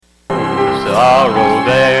sorrow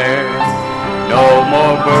there, no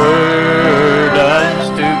more burdens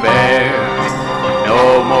to bear,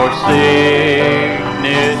 no more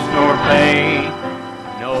sickness nor pain,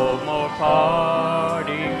 no more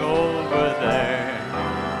parting over there,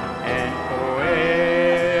 and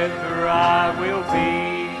forever I will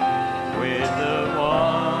be with the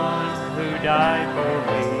one who died for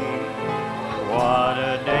me. What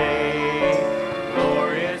a day,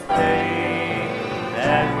 glorious day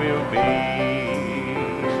that will be.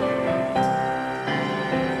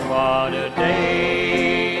 What a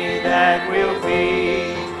day that will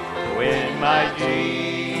be when my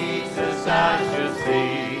Jesus I shall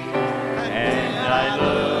see, and I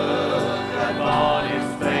look upon his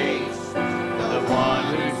face, the one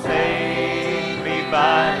who saved me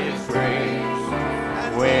by his grace.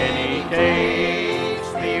 When he takes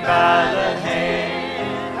me by the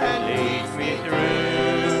hand and leads me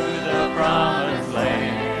through the promised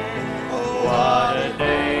land. What a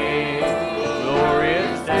day,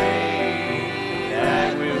 glorious day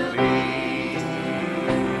that will be.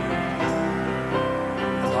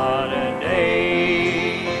 What a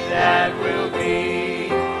day that will be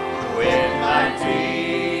when my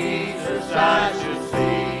Jesus I shall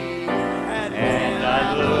see, and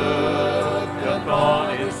I look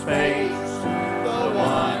upon his face, the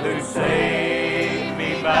one who saved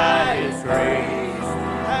me by his grace.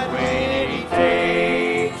 When he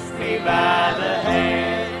takes me by the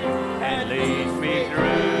hand and leads me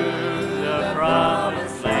through the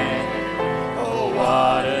promised land. Oh,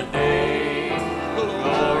 what a day,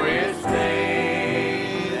 glorious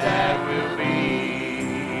day that will be.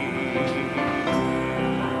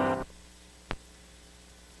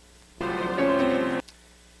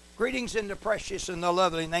 Greetings in the precious and the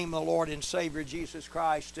lovely name of the Lord and Savior Jesus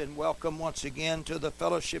Christ, and welcome once again to the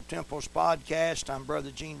Fellowship Temples podcast. I'm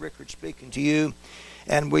Brother Gene Rickard speaking to you,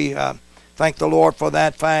 and we thank the Lord for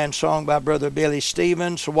that fine song by Brother Billy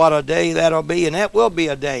Stevens. What a day that'll be, and that will be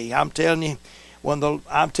a day. I'm telling you, when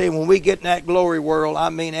we get in that glory world, I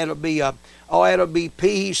mean, it'll be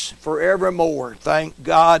peace forevermore. Thank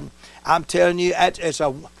God. I'm telling you, I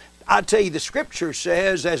tell you, the Scripture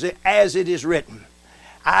says, as it is written.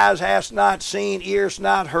 Eyes hast not seen, ears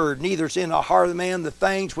not heard, neither is in the heart of man the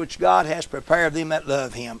things which God has prepared them that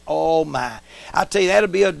love him. Oh my. I tell you, that'll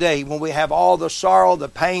be a day when we have all the sorrow, the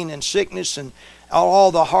pain and sickness and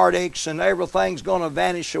all the heartaches and everything's going to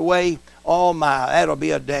vanish away. Oh my, that'll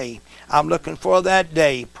be a day. I'm looking for that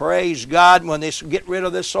day. Praise God, when they get rid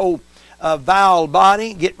of this old vile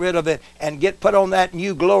body, get rid of it and put on that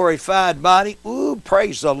new glorified body. Ooh,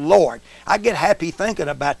 praise the Lord. I get happy thinking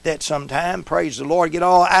about that sometime. Praise the Lord. Get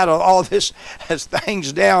all out of all this as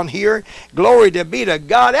things down here. Glory to be to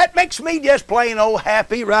God. That makes me just plain old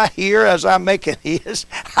happy right here as I'm making his.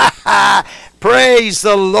 Praise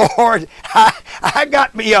the Lord. I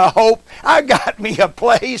got me a hope. I got me a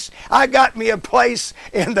place. I got me a place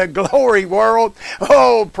in the glory world.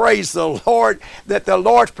 Oh, praise the Lord, that the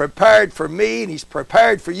Lord's prepared for me, and he's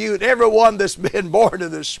prepared for you and everyone that's been born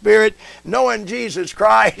of the Spirit, knowing Jesus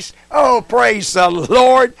Christ. Oh, praise the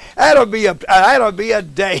Lord. That'll be a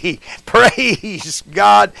day. Praise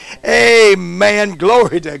God. Amen.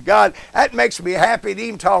 Glory to God. That makes me happy to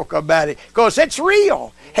even talk about it, because it's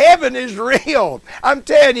real. Heaven is real. I'm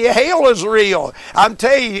telling you, hell is real. I'm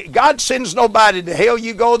telling you, God sends nobody to hell.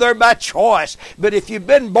 You go there by choice. But if you've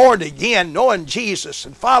been born again, knowing Jesus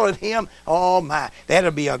and following him, oh my,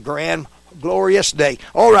 that'll be a grand, glorious day.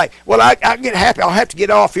 All right. Well, I get happy. I'll have to get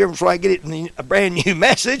off here before I get it in a brand new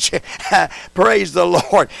message. Praise the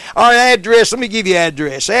Lord. Our address, let me give you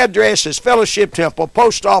address. Address is Fellowship Temple,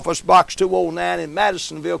 Post Office Box 209 in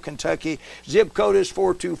Madisonville, Kentucky. Zip code is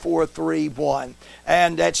 42431.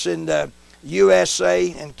 And that's in the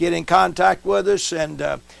USA, and get in contact with us, and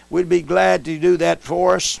we'd be glad to do that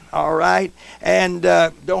for us. All right. And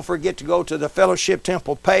don't forget to go to the Fellowship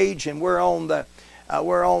Temple page, and we're on there,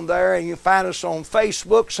 and you can find us on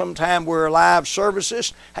Facebook. Sometime we're live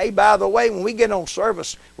services. Hey, by the way, when we get on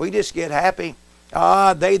service, we just get happy.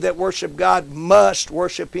 They that worship God must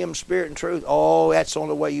worship him in spirit and truth. Oh, that's the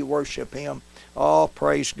only way you worship him. Oh,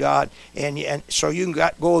 praise God. And so you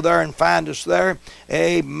can go there and find us there.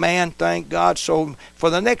 Amen. Thank God. So for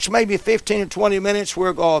the next maybe 15 or 20 minutes,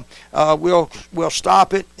 we'll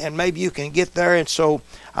stop it, and maybe you can get there. And so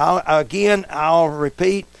I'll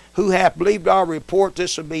repeat. Who hath believed our report?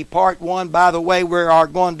 This will be part 1. By the way, we are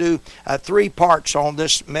going to do 3 parts on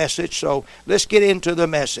this message. So let's get into the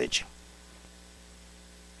message.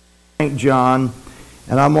 St. John,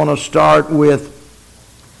 and I'm going to start with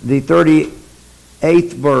the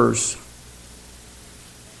 38th verse.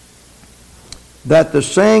 that the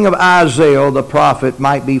saying of Isaiah the prophet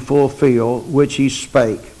might be fulfilled, which he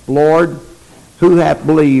spake, Lord, who hath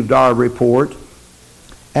believed our report?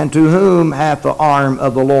 And to whom hath the arm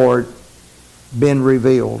of the Lord been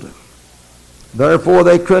revealed? Therefore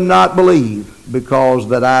they could not believe, because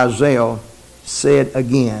that Isaiah said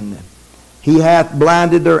again, He hath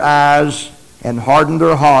blinded their eyes and hardened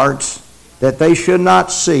their hearts, that they should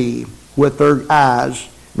not see with their eyes,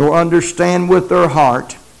 nor understand with their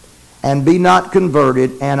heart, and be not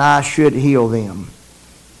converted, and I should heal them.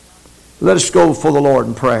 Let us go for the Lord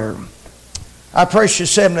in prayer. Our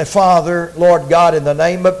precious Heavenly Father, Lord God, in the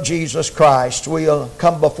name of Jesus Christ, we'll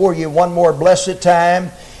come before you one more blessed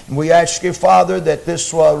time. And we ask you, Father, that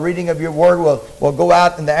this reading of your word will go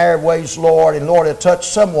out in the airways, Lord, and Lord, to touch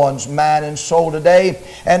someone's mind and soul today.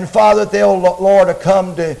 And Father, that they'll, Lord, to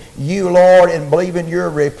come to you, Lord, and believe in your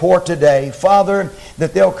report today. Father,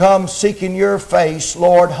 that they'll come seeking your face,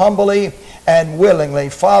 Lord, humbly and willingly.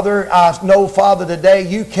 Father, I know, Father, today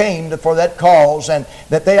you came for that cause, and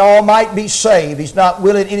that they all might be saved. He's not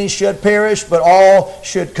willing any should perish, but all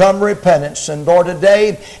should come repentance. And Lord,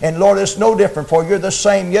 today, and Lord, it's no different, for you're the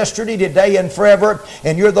same yesterday, today, and forever,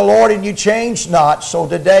 and you're the Lord, and you change not. So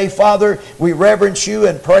today, Father, we reverence you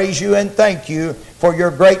and praise you and thank you for your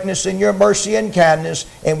greatness and your mercy and kindness,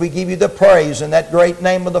 and we give you the praise in that great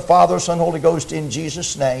name of the Father, Son, Holy Ghost, in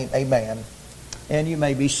Jesus' name. Amen. And you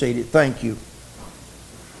may be seated. Thank you.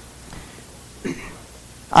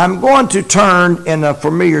 I'm going to turn in a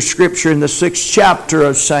familiar scripture in the 6th chapter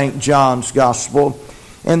of St. John's Gospel.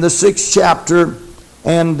 In the 6th chapter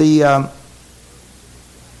and the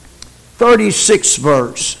 36th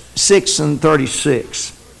verse, 6 and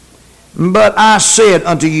 36. But I said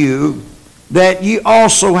unto you that ye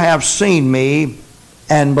also have seen me,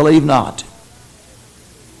 and believe not.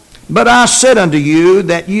 But I said unto you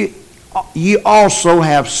that ye also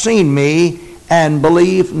have seen me, and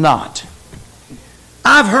believe not.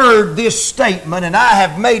 I've heard this statement, and I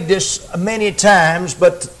have made this many times,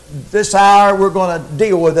 but this hour we're going to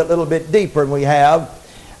deal with it a little bit deeper than we have.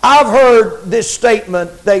 I've heard this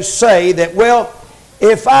statement, they say that, well,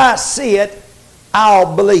 if I see it,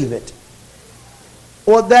 I'll believe it.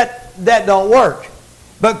 Well, that don't work,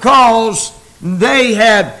 because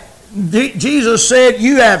Jesus said,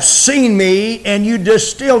 you have seen me, and you just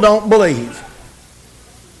still don't believe.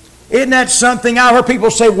 Isn't that something? I heard people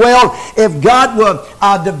say, well, if God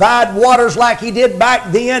would divide waters like he did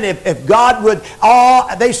back then, if God would,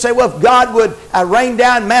 they say, well, if God would rain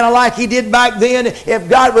down manna like he did back then, if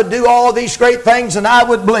God would do all these great things, then I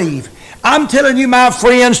would believe. I'm telling you, my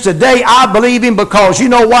friends, today I believe him, because you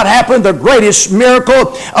know what happened? The greatest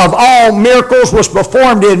miracle of all miracles was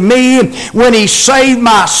performed in me when he saved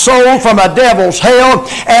my soul from a devil's hell.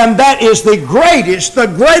 And that is the greatest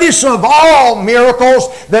of all miracles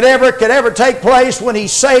that could ever take place, when he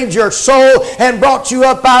saved your soul and brought you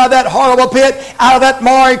up out of that horrible pit, out of that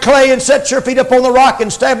miry clay, and set your feet upon the rock, and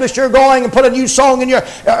established your going, and put a new song in your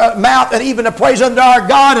mouth, and even a praise unto our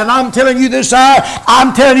God. And I'm telling you this hour,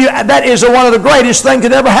 I'm telling you, that is one of the greatest things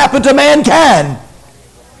that ever happened to mankind.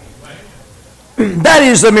 That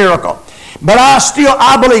is the miracle. But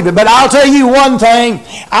I believe it. But I'll tell you one thing.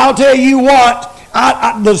 I'll tell you what.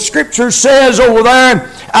 The scripture says over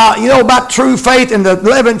there, about true faith in the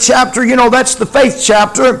 11th chapter. That's the faith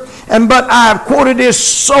chapter. But I've quoted this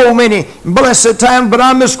so many blessed times. But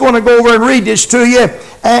I'm just going to go over and read this to you.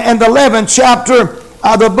 And the 11th chapter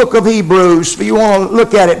of the book of Hebrews, if you want to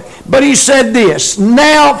look at it. But he said this,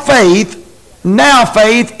 Now faith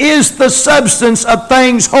is the substance of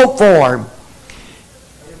things hoped for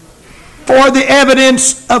the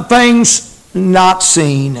evidence of things not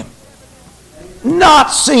seen.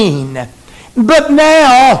 Not seen. But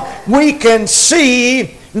now we can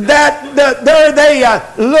see that there they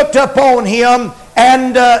looked upon him,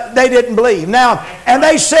 and they didn't believe. Now, and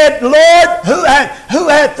they said, Lord, who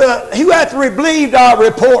hath believed our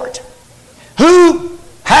report? Who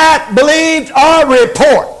hath believed our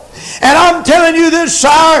report? And I'm telling you this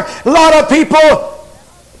hour, a lot of people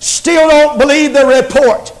still don't believe the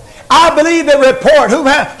report. I believe the report. Whom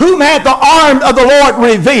hath the arm of the Lord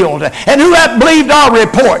revealed? And who hath believed our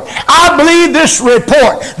report? I believe this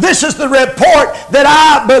report. This is the report that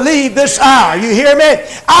I believe this hour. You hear me?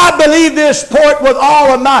 I believe this report with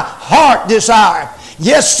all of my heart this hour.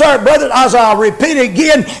 Yes, sir, brother, as I'll repeat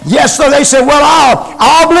again, yes, sir, they said, well,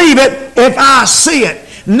 I'll believe it if I see it.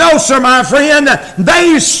 No, sir, my friend,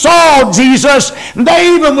 they saw Jesus.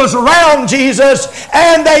 They even was around Jesus,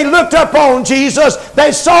 and they looked up on Jesus.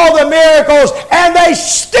 They saw the miracles, and they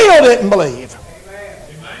still didn't believe. Amen.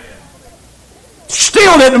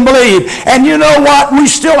 Still didn't believe. And you know what? We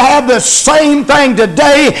still have the same thing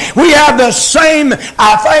today. We have the same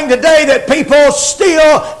thing today that people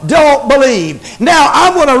still don't believe. Now,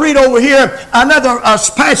 I'm going to read over here another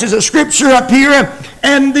passage of Scripture up here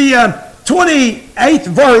in the 28th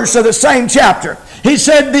verse of the same chapter. He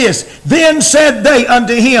said this, "Then said they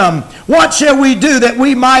unto him, What shall we do that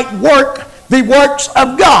we might work the works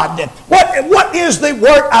of God?" What is the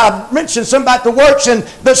work? I mentioned some about the works in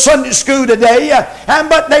the Sunday school today.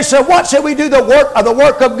 But they said, what shall we do the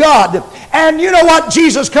work of God? And you know what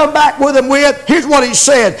Jesus come back with them with? Here's what he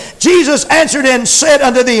said. Jesus answered and said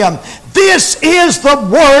unto them, "This is the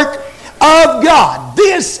work of God."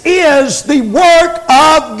 This is the work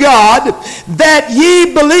of God, that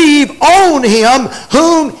ye believe on him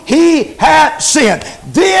whom he hath sent.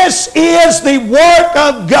 This is the work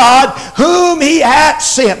of God whom he hath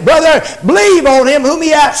sent. Brother, believe on him whom he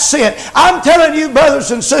hath sent. I'm telling you,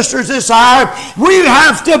 brothers and sisters, this hour, we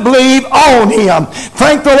have to believe on him.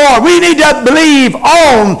 Thank the Lord. We need to believe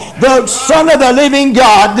on the Son of the living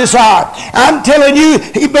God this hour. I'm telling you,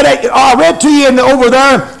 I read to you over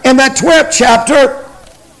there in that 12th chapter.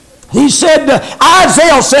 He said,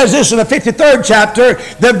 Isaiah says this in the 53rd chapter,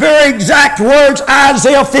 the very exact words,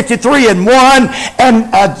 Isaiah 53 and 1,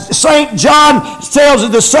 and St. John tells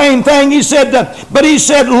us the same thing. He said, but he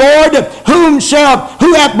said, "Lord,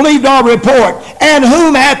 who hath believed our report, and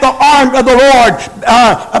whom hath the arm of the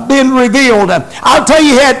Lord been revealed?" I'll tell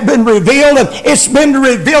you, it had been revealed. It's been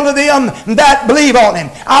revealed to them that believe on him.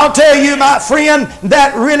 I'll tell you, my friend,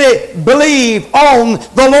 that really believe on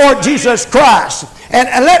the Lord Jesus Christ.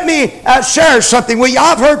 And let me share something with you.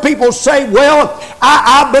 I've heard people say, "Well,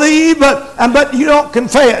 I believe, but you don't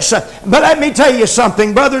confess." But let me tell you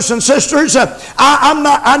something, brothers and sisters.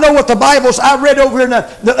 I know what the Bible's. I read over in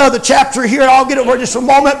the other chapter here. I'll get over in just a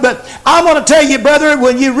moment. But I'm going to tell you, brother,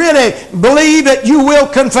 when you really believe it, you will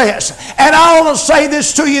confess. And I want to say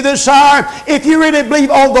this to you this hour. If you really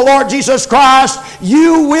believe on the Lord Jesus Christ,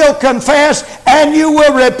 you will confess and you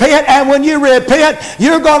will repent. And when you repent,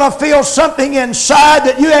 you're going to feel something inside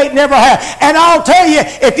that you ain't never had. And I'll tell you,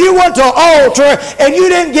 if you went to an altar and you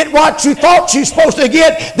didn't get what you thought you were supposed to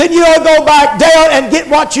get, then you'll go back down and get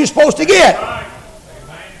what you're supposed to get.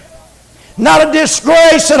 Not a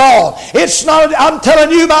disgrace at all. It's not. I'm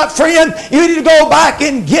telling you, my friend, you need to go back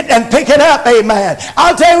and get and pick it up. Amen.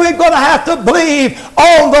 I'll tell you, we're going to have to believe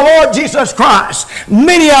on the Lord Jesus Christ.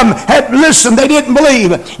 Many of them had listened. They didn't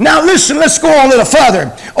believe. Now listen, let's go on a little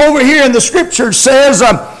further. Over here in the Scripture says,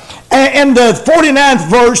 in the 49th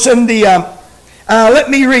verse, in the, let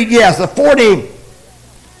me read, yes, the 40,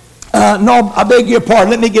 no, I beg your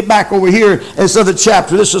pardon. Let me get back over here instead of the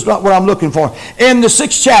chapter. This is not what I'm looking for. In the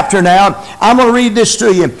 6th chapter now, I'm going to read this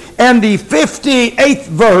to you. In the 58th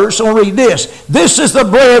verse, I'll read this. "This is the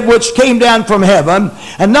bread which came down from heaven,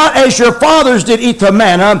 and not as your fathers did eat the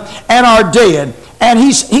manna, and are dead. And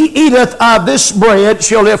he eateth of this bread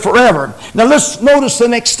shall live forever." Now let's notice the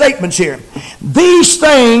next statements here. "These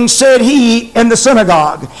things said he in the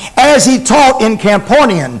synagogue, as he taught in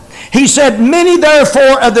Capernaum. He said, Many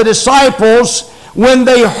therefore of the disciples, when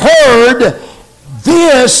they heard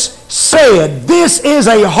this, said," this is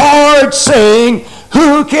a hard saying,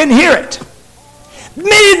 "who can hear it?"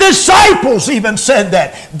 Many disciples even said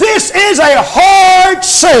that. This is a hard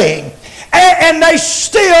saying. And they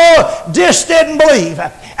still just didn't believe.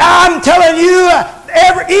 I'm telling you,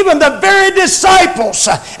 even the very disciples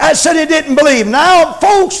said they didn't believe. Now,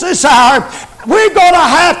 folks, this hour, we're going to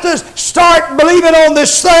have to start believing on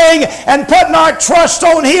this thing and putting our trust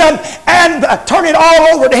on him and turn it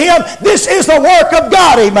all over to him. This is the work of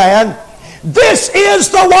God, amen. This is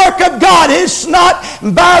the work of God. It's not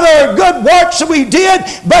by the good works that we did,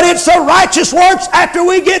 but it's the righteous works after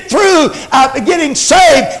we get through getting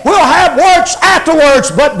saved. We'll have works afterwards,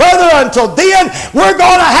 but brother, until then, we're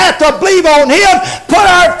going to have to believe on him, put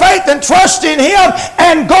our faith and trust in him,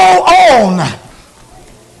 and go on.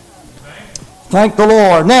 Thank the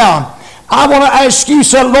Lord. Now, I want to ask you,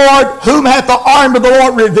 said, "Lord, whom hath the arm of the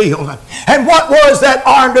Lord revealed?" And what was that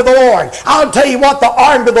arm of the Lord? I'll tell you what the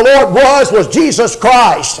arm of the Lord was Jesus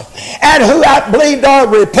Christ. "And who hath believed our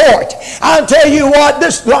report?" I'll tell you what,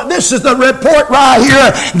 this is the report right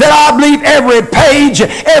here that I believe every page,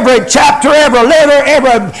 every chapter, every letter,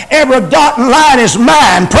 every dot and line is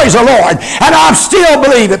mine, praise the Lord. And I still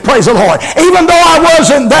believe it, praise the Lord. Even though I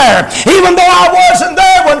wasn't there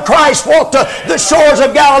when Christ walked the shores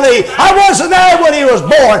of Galilee, I wasn't there when he was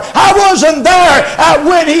born. I wasn't there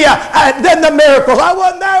when he did the miracles. I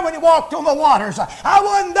wasn't there when he walked on the waters. I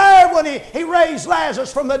wasn't there when he raised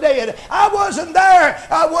Lazarus from the dead. I wasn't there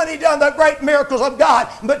when he done the great miracles of God.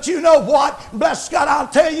 But you know what? Bless God, I'll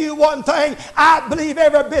tell you one thing. I believe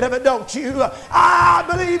every bit of it, don't you? I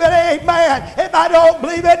believe it, amen. If I don't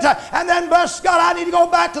believe it, and then bless God, I need to go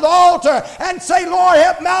back to the altar and say, Lord,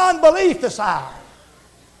 help my unbelief this hour.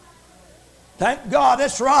 Thank God,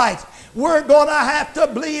 that's right. We're going to have to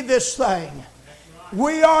believe this thing.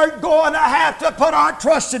 We are going to have to put our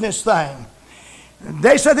trust in this thing.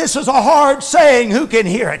 They said this is a hard saying. Who can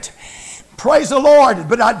hear it? Praise the Lord.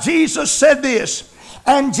 But Jesus said this,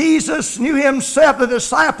 and Jesus knew himself. The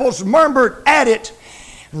disciples murmured at it.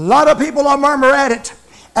 A lot of people will murmur at it.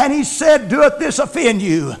 And he said, doeth this offend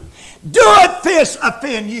you? Doeth this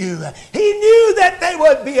offend you? He knew that they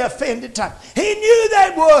would be offended. He knew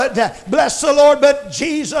they would. Bless the Lord. But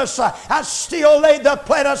Jesus still laid the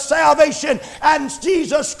plan of salvation. And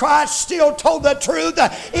Jesus Christ still told the truth.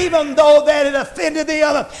 Even though that it offended the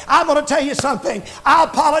other. I'm going to tell you something. I'll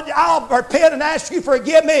apologize. I'll repent and ask you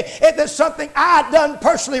forgive me if there's something I've done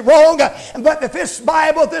personally wrong. But if this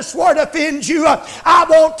Bible, this word offends you, I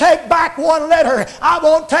won't take back one letter. I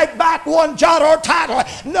won't take back one jot or title.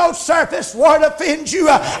 No, sir. If this word offends you,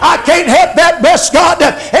 I can't help that, bless God.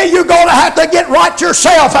 And you're going to have to get right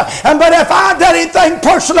yourself. But if I've done anything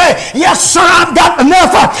personally, yes, sir, I've got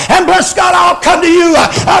enough. And bless God, I'll come to you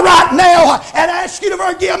right now and ask you to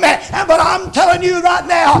forgive me. But I'm telling you right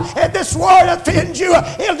now, if this word offends you,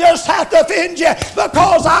 it'll just have to offend you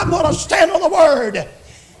because I'm going to stand on the word.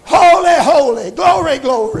 Holy, holy, glory,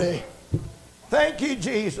 glory. Thank you,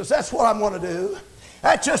 Jesus. That's what I'm going to do.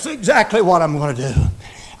 That's just exactly what I'm going to do.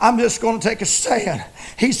 I'm just going to take a stand.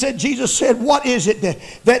 He said, Jesus said, what is it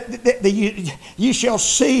that you shall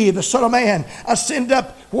see the Son of Man ascend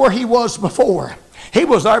up where he was before? He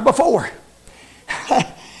was there before.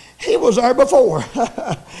 He was there before.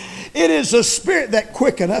 It is the Spirit that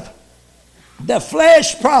quickeneth. The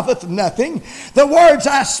flesh profiteth nothing. The words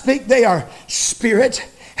I speak, they are spirit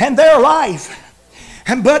and they are life.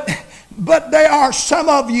 But there are some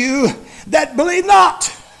of you that believe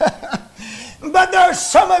not. But there are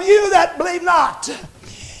some of you that believe not.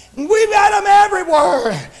 We've had them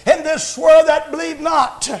everywhere in this world that believe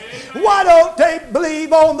not. Why don't they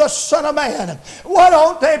believe on the Son of Man? Why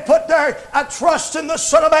don't they put their trust in the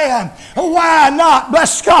Son of Man? Why not?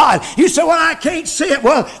 Bless God. You say, well, I can't see it.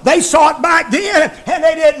 Well, they saw it back then and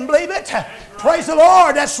they didn't believe it. Praise the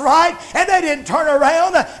Lord, that's right. And they didn't turn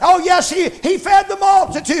around. Oh yes, he fed the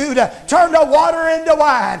multitude, turned the water into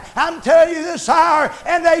wine. I'm telling you this hour,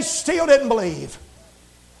 and they still didn't believe.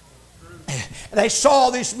 They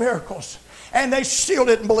saw these miracles, and they still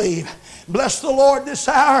didn't believe. Bless the Lord this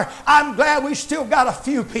hour. I'm glad we still got a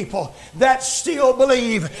few people that still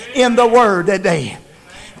believe in the Word today.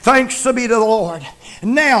 Thanks be to the Lord.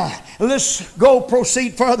 Now, let's go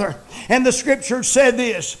proceed further. And the Scripture said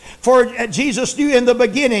this, for Jesus knew in the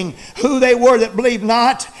beginning who they were that believed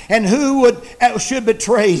not and who should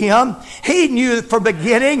betray him. He knew from the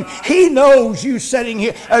beginning. He knows you sitting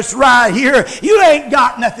here. That's right here. You ain't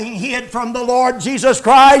got nothing hid from the Lord Jesus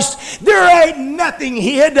Christ. There ain't nothing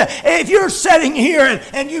hid. If you're sitting here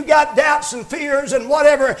and you got doubts and fears and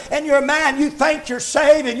whatever, and you're a man, you think you're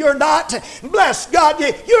saved and you're not. Bless God,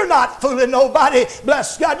 you're not fooling nobody.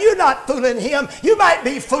 Bless God, you're not fooling him. You might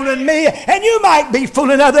be fooling me, and you might be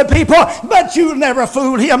fooling other people, but you'll never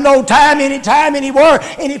fool him no time, anytime, anywhere,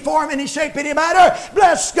 any form, any shape, any matter.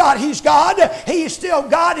 Bless God, he's God. He's still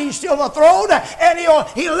God. He's still on the throne. And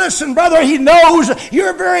he'll listen, brother. He knows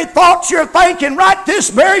your very thoughts you're thinking right this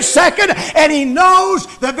very second, and he knows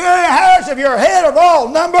the very hairs of your head are all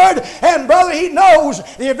numbered. And brother, he knows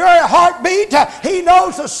your very heartbeat. He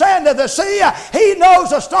knows the sand of the sea. He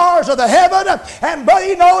knows the stars of the heaven. And brother,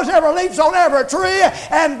 he knows every leaf on every tree.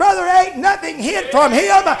 And brother, ain't nothing hid from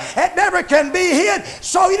him. It never can be hid.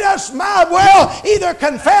 So you just might well either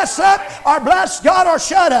confess up or bless God or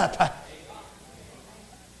shut up.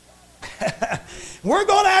 We're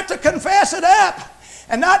going to have to confess it up.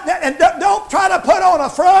 And don't try to put on a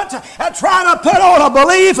front. Try to put on a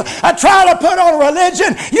belief. Try to put on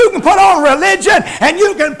religion. You can put on religion and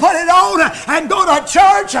you can put it on and go to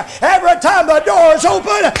church every time the door is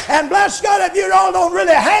open. And bless God, if you don't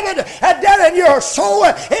really have it dead in your soul,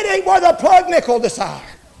 it ain't worth a plug nickel this hour.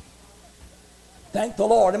 Thank the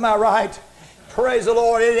Lord. Am I right? Praise the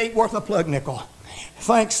Lord. It ain't worth a plug nickel.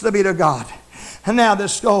 Thanks be to God. And now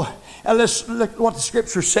let's go And let's look what the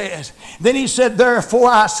Scripture says. Then he said, therefore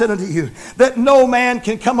I said unto you, that no man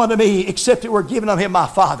can come unto me except it were given of him my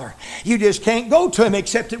Father. You just can't go to him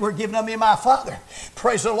except it were given of me my Father.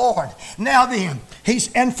 Praise the Lord. Now then,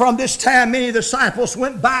 and from this time many disciples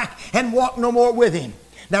went back and walked no more with him.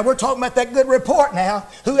 Now we're talking about that good report now.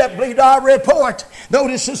 Who hath believed our report?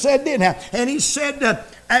 Notice it said, didn't have. And he said,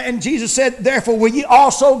 and Jesus said, therefore will ye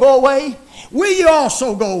also go away? Will you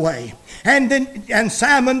also go away? And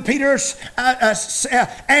Simon Peter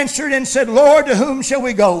answered and said, Lord, to whom shall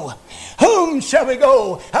we go? Whom shall we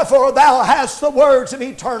go? For thou hast the words of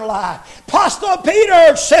eternal life. Apostle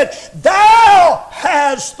Peter said, thou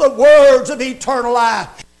hast the words of eternal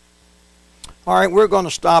life. All right, we're going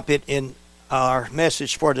to stop it in our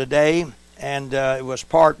message for today. And it was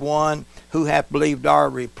part 1, who hath believed our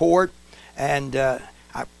report. And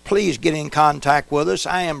please get in contact with us.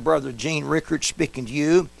 I am Brother Gene Rickard speaking to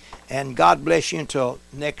you. And God bless you until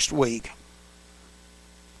next week.